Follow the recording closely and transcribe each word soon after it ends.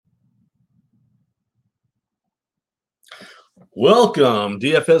Welcome,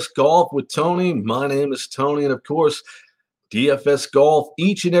 DFS Golf with Tony. My name is Tony, and of course, DFS Golf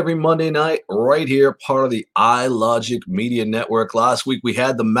each and every Monday night, right here, part of the iLogic Media Network. Last week we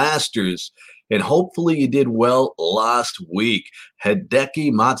had the Masters, and hopefully you did well last week.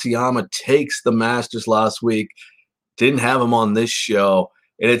 Hideki Matsuyama takes the Masters last week. Didn't have him on this show,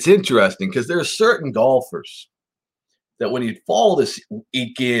 and it's interesting because there are certain golfers that when you follow this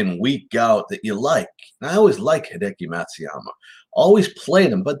week in, week out, that you like. And I always like Hideki Matsuyama. Always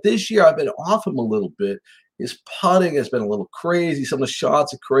played him. But this year I've been off him a little bit. His putting has been a little crazy. Some of the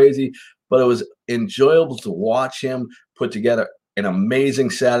shots are crazy. But it was enjoyable to watch him put together an amazing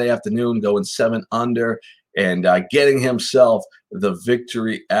Saturday afternoon, going 7 under and getting himself the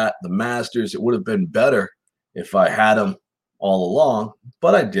victory at the Masters. It would have been better if I had him all along,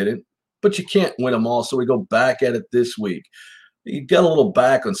 but I didn't. But you can't win them all, so we go back at it this week. You got a little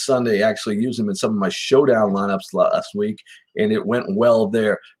back on Sunday, actually used him in some of my showdown lineups last week, and it went well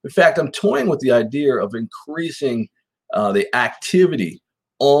there. In fact, I'm toying with the idea of increasing the activity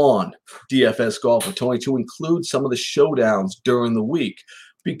on DFS Golf with Tony to include some of the showdowns during the week,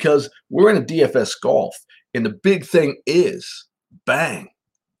 because we're in a DFS Golf, and the big thing is, bang,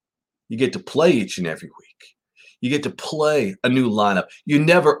 you get to play each and every week. You get to play a new lineup. You're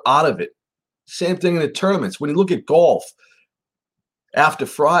never out of it. Same thing in the tournaments. When you look at golf after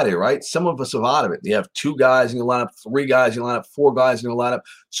Friday, right? Some of us are out of it. You have 2 guys in your lineup, 3 guys in your lineup, 4 guys in your lineup.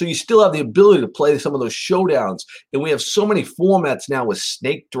 So you still have the ability to play some of those showdowns. And we have so many formats now with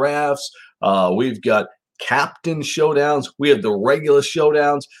snake drafts. We've got captain showdowns. We have the regular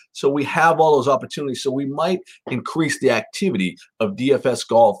showdowns. So we have all those opportunities. So we might increase the activity of DFS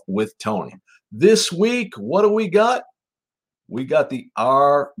Golf with Tony. This week, what do we got? We got the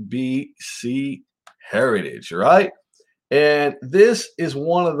RBC Heritage, right? And this is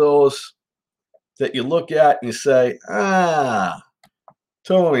one of those that you look at and you say,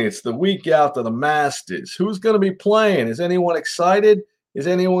 Tony, it's the week after the Masters. Who's going to be playing? Is anyone excited? Is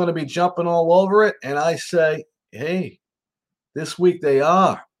anyone going to be jumping all over it? And I say, hey, this week they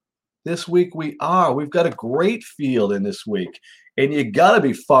are. This week we are. We've got a great field in this week. And you got to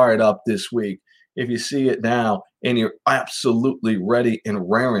be fired up this week if you see it now and you're absolutely ready and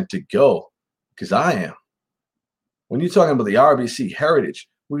raring to go, because I am. When you're talking about the RBC Heritage,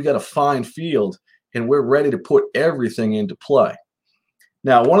 we've got a fine field and we're ready to put everything into play.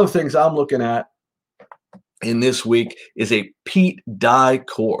 Now, one of the things I'm looking at in this week is a Pete Dye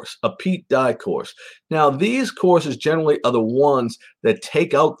course, Now, these courses generally are the ones that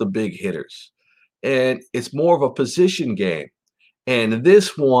take out the big hitters, and it's more of a position game. And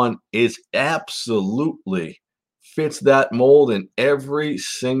this one is absolutely fits that mold in every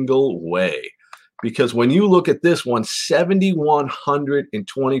single way. Because when you look at this one,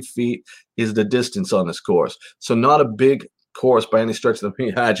 7,120 feet is the distance on this course. So not a big course by any stretch of the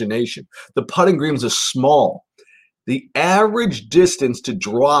imagination. The putting greens are small. The average distance to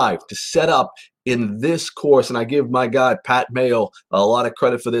drive, to set up in this course, and I give my guy Pat Mayo a lot of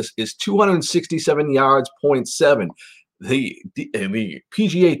credit for this, is 267 yards, 0.7. The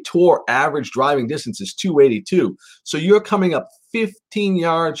PGA Tour average driving distance is 282. So you're coming up 15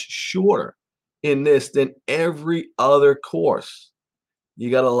 yards shorter in this than every other course.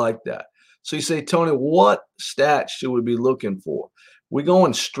 You got to like that. So you say, Tony, what stats should we be looking for? We go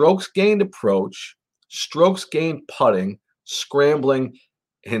in strokes gained approach, strokes gained putting, scrambling,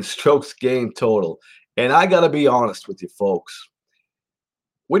 and strokes gained total. And I got to be honest with you, folks.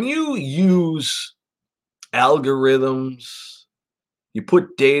 When you use algorithms, you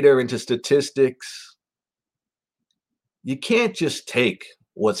put data into statistics, you can't just take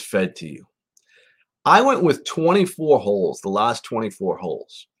what's fed to you. I went with 24 holes, the last 24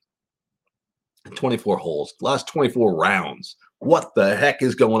 holes. 24 holes, last 24 rounds. What the heck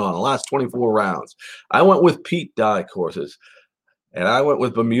is going on? The last 24 rounds. I went with Pete Dye courses, and I went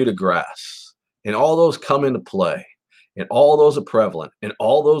with Bermuda grass, and all those come into play, and all those are prevalent, and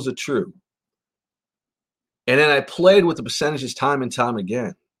all those are true. And then I played with the percentages time and time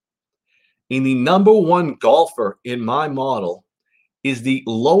again. And the number one golfer in my model is the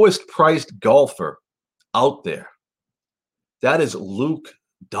lowest priced golfer out there. That is Luke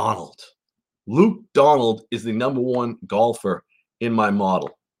Donald. Luke Donald is the number one golfer in my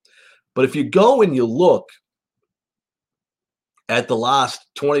model. But if you go and you look at the last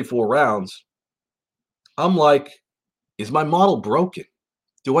 24 rounds, I'm like, is my model broken?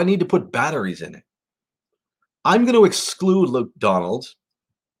 Do I need to put batteries in it? I'm going to exclude Luke Donald,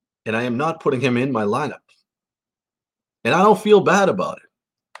 and I am not putting him in my lineup. And I don't feel bad about it.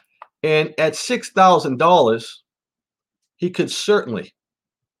 And at $6,000, he could certainly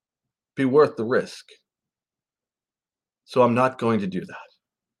be worth the risk. So I'm not going to do that.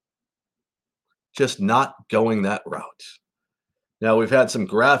 Just not going that route. Now, we've had some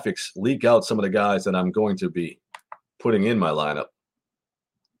graphics leak out some of the guys that I'm going to be putting in my lineup.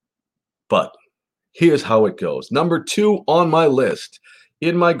 But here's how it goes. Number 2 on my list,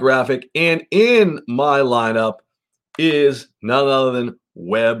 in my graphic and in my lineup, is none other than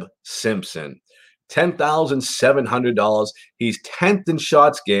Webb Simpson. $10,700. He's 10th in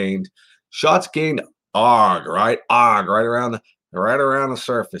shots gained. Shots gained, ARG, right? ARG, right around the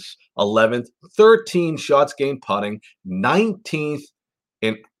surface. 11th, 13 shots gained putting, 19th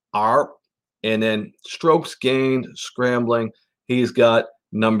in ARP, and then strokes gained, scrambling. He's got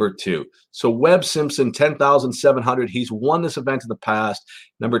number 2. So Webb Simpson, 10,700. He's won this event in the past.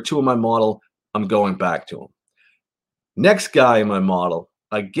 Number 2 in my model. I'm going back to him. Next guy in my model,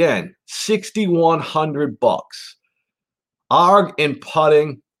 again, $6,100. ARG and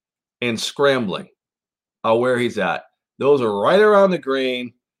putting and scrambling are where he's at. Those are right around the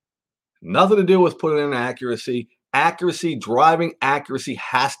green. Nothing to do with putting in accuracy. Accuracy, driving accuracy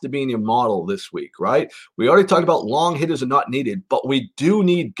has to be in your model this week, right? We already talked about long hitters are not needed, but we do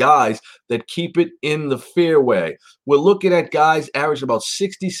need guys that keep it in the fairway. We're looking at guys averaging about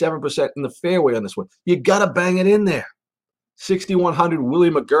 67% in the fairway on this one. You got to bang it in there. 6,100,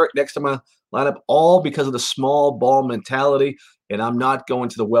 Willie McGirt next to my lineup, all because of the small ball mentality, and I'm not going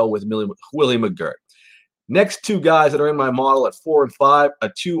to the well with Willie McGirt. Next 2 guys that are in my model at 4 and 5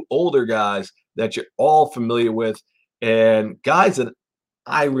 are 2 older guys that you're all familiar with and guys that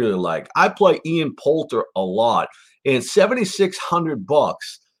I really like. I play Ian Poulter a lot, and $7,600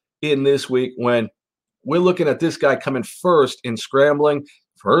 in this week when we're looking at this guy coming first in scrambling,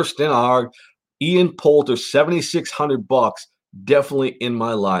 first in ARG. Ian Poulter, $7,600, definitely in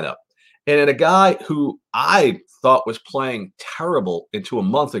my lineup. And then a guy who I thought was playing terrible until a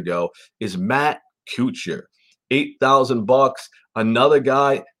month ago is Matt Kuchar, $8,000. Another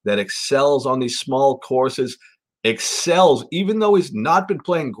guy that excels on these small courses, excels even though he's not been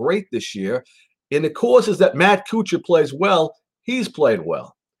playing great this year. In the courses that Matt Kuchar plays well, he's played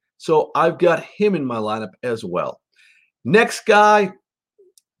well. So I've got him in my lineup as well. Next guy,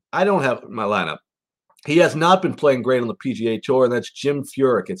 I don't have in my lineup. He has not been playing great on the PGA Tour, and that's Jim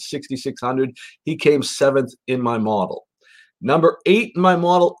Furyk at 6,600. He came 7th in my model. Number 8 in my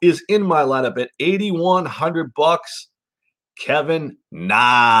model is in my lineup at $8,100. Kevin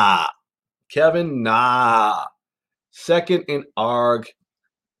Na. Kevin Na. 2nd in ARG.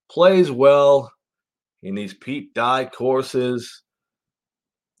 Plays well in these Pete Dye courses.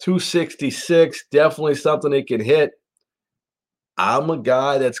 266, definitely something he can hit. I'm a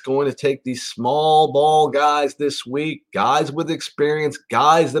guy that's going to take these small ball guys this week, guys with experience,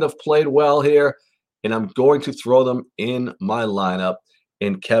 guys that have played well here, and I'm going to throw them in my lineup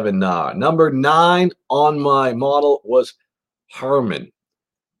in Kevin Na. Number 9 on my model was Harman.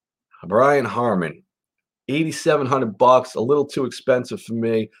 Brian Harman, $8,700, a little too expensive for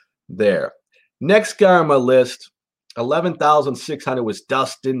me there. Next guy on my list, $11,600, was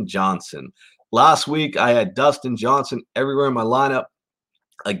Dustin Johnson. Last week, I had Dustin Johnson everywhere in my lineup.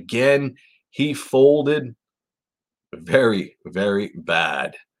 Again, he folded very, very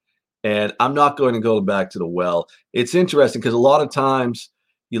bad. And I'm not going to go back to the well. It's interesting because a lot of times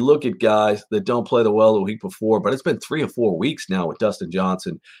you look at guys that don't play the well the week before, but it's been 3 or 4 weeks now with Dustin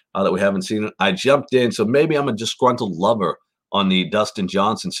Johnson that we haven't seen it. I jumped in, so maybe I'm a disgruntled lover on the Dustin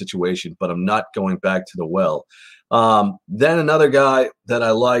Johnson situation, but I'm not going back to the well. Then another guy that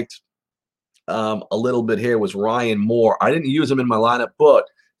I liked a little bit here was Ryan Moore. I didn't use him in my lineup, but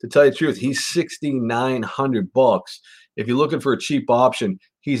to tell you the truth, he's $6,900. If you're looking for a cheap option,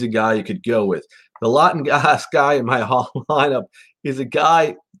 he's a guy you could go with. The Latin gas guy in my lineup is a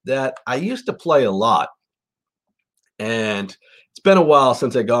guy that I used to play a lot, and it's been a while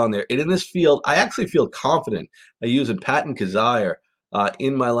since I got on there. And in this field, I actually feel confident using Patton Kizzire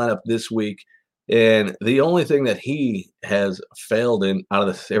in my lineup this week. And the only thing that he has failed in out of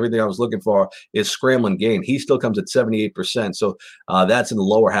this, everything I was looking for is scrambling gain. He still comes at 78%. So that's in the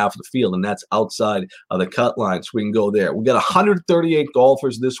lower half of the field, and that's outside of the cut line. So we can go there. We got 138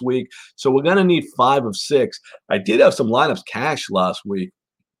 golfers this week. So we're going to need 5 of 6. I did have some lineups cash last week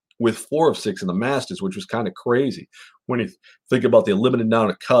with 4 of 6 in the Masters, which was kind of crazy when you think about the limited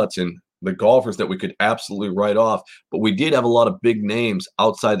amount of cuts and the golfers that we could absolutely write off. But we did have a lot of big names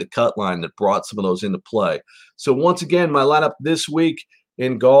outside the cut line that brought some of those into play. So once again, my lineup this week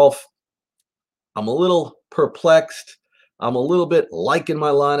in golf, I'm a little perplexed. I'm a little bit liking my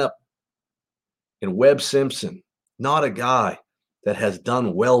lineup. And Webb Simpson, not a guy that has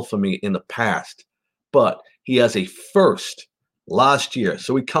done well for me in the past, but he has a first last year.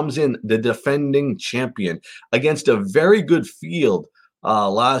 So he comes in the defending champion against a very good field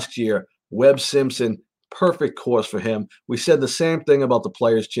last year. Webb Simpson, perfect course for him. We said the same thing about the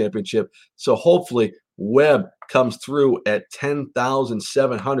Players Championship. So hopefully Webb comes through at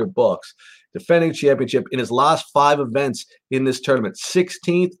 $10,700. Defending championship in his last 5 events in this tournament.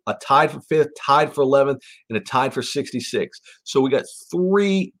 16th, a tied for 5th, tied for 11th, and a tied for 66. So we got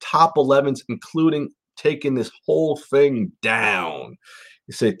 3 top 11s, including taking this whole thing down.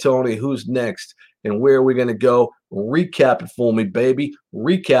 You say, Tony, who's next? And where are we going to go? Recap it for me, baby.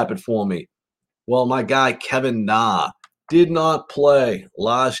 Recap it for me. Well, my guy, Kevin Na, did not play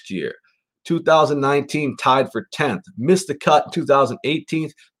last year. 2019, tied for 10th. Missed the cut in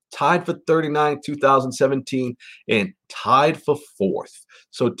 2018, tied for 39 2017, and tied for 4th.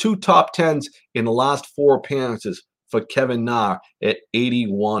 So 2 top 10s in the last 4 appearances for Kevin Na at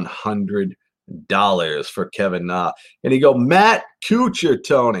 $8,100 for Kevin Na. And you go, Matt Kuchar,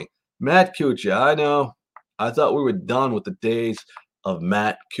 Tony. Matt Kuchar, I know. I thought we were done with the days of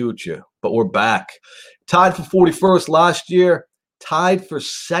Matt Kuchar, but we're back. Tied for 41st last year, tied for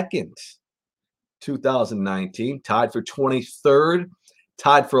 2nd 2019, tied for 23rd,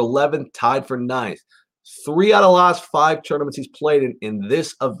 tied for 11th, tied for 9th. 3 out of the last 5 tournaments he's played in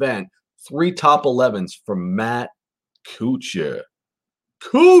this event, 3 top 11s for Matt Kuchar.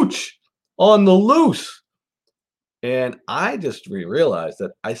 Cooch on the loose. And I just realized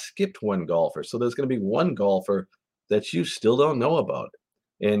that I skipped one golfer. So there's going to be one golfer that you still don't know about.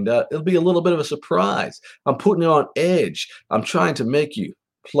 And it'll be a little bit of a surprise. I'm putting you on edge. I'm trying to make you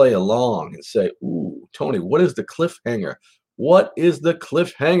play along and say, ooh, Tony, what is the cliffhanger? What is the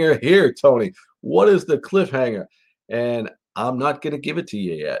cliffhanger here, Tony? What is the cliffhanger? And I'm not going to give it to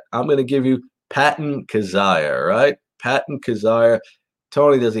you yet. I'm going to give you Patton Kizzire, right? Patton Kizzire.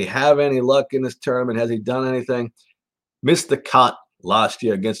 Tony, does he have any luck in this tournament? Has he done anything? Missed the cut last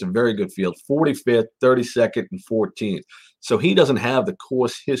year against a very good field, 45th, 32nd, and 14th. So he doesn't have the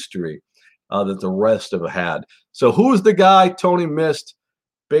course history that the rest of them had. So who's the guy Tony missed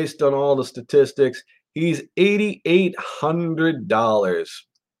based on all the statistics? He's $8,800.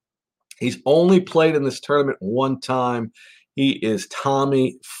 He's only played in this tournament one time. He is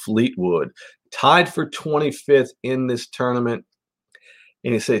Tommy Fleetwood, tied for 25th in this tournament.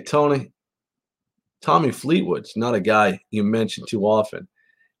 And you say, Tony, Tommy Fleetwood's not a guy you mention too often.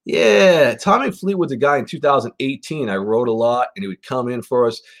 Yeah, Tommy Fleetwood's a guy in 2018. I wrote a lot, and he would come in for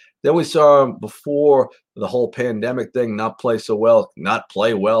us. Then we saw him before the whole pandemic thing not play so well, not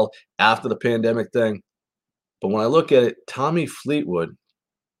play well after the pandemic thing. But when I look at it, Tommy Fleetwood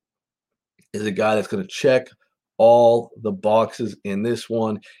is a guy that's going to check all the boxes in this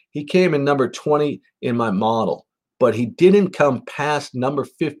one. He came in number 20 in my model, but he didn't come past number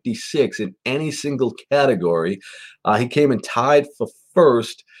 56 in any single category. He came in tied for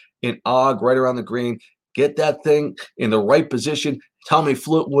first in OG right around the green. Get that thing in the right position. Tommy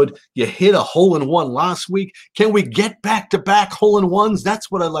Fleetwood, you hit a hole-in-one last week. Can we get back-to-back hole-in-ones? That's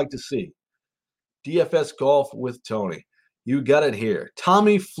what I'd like to see. DFS Golf with Tony. You got it here.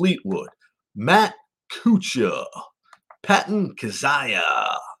 Tommy Fleetwood, Matt Kuchar, Patton Kizzire.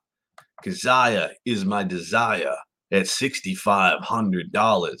 Kizzire is my desire at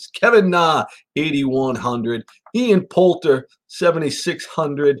 $6,500. Kevin Na, $8,100. Ian Poulter,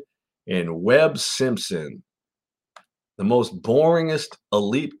 $7,600. And Webb Simpson, the most boringest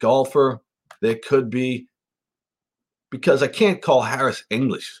elite golfer there could be, because I can't call Harris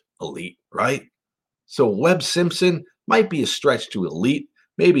English elite, right? So Webb Simpson might be a stretch to elite,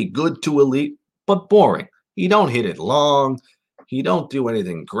 maybe good to elite, but boring. He don't hit it long. He don't do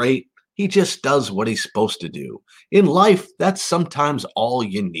anything great. He just does what he's supposed to do. In life, that's sometimes all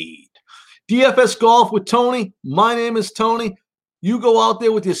you need. DFS Golf with Tony. My name is Tony. You go out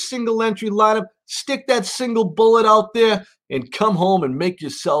there with your single entry lineup, stick that single bullet out there, and come home and make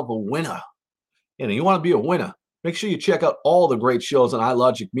yourself a winner. And you want to be a winner, make sure you check out all the great shows on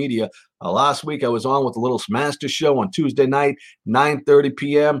iLogic Media. Last week I was on with the Little Master Show on Tuesday night, 9:30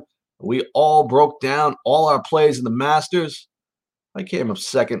 p.m. We all broke down all our plays in the Masters. I came up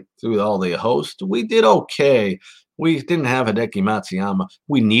second through all the hosts. We did okay. We didn't have Hideki Matsuyama.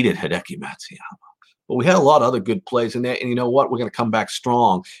 We needed Hideki Matsuyama. But we had a lot of other good plays in there. And you know what? We're going to come back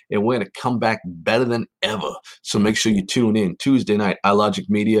strong. And we're going to come back better than ever. So make sure you tune in. Tuesday night, iLogic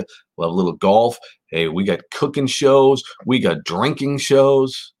Media. We'll have a little golf. Hey, we got cooking shows. We got drinking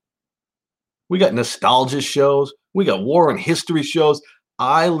shows. We got nostalgia shows. We got war and history shows.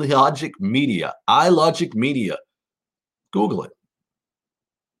 iLogic Media. iLogic Media. Google it.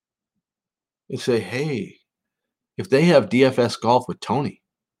 And say, hey, if they have DFS Golf with Tony,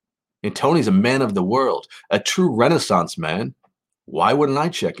 and Tony's a man of the world, a true Renaissance man, Why wouldn't I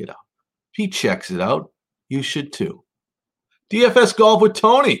check it out? If he checks it out, you should too. DFS Golf with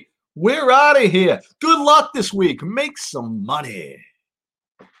Tony. We're out of here. Good luck this week. Make some money.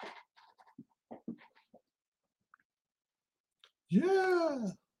 Yeah.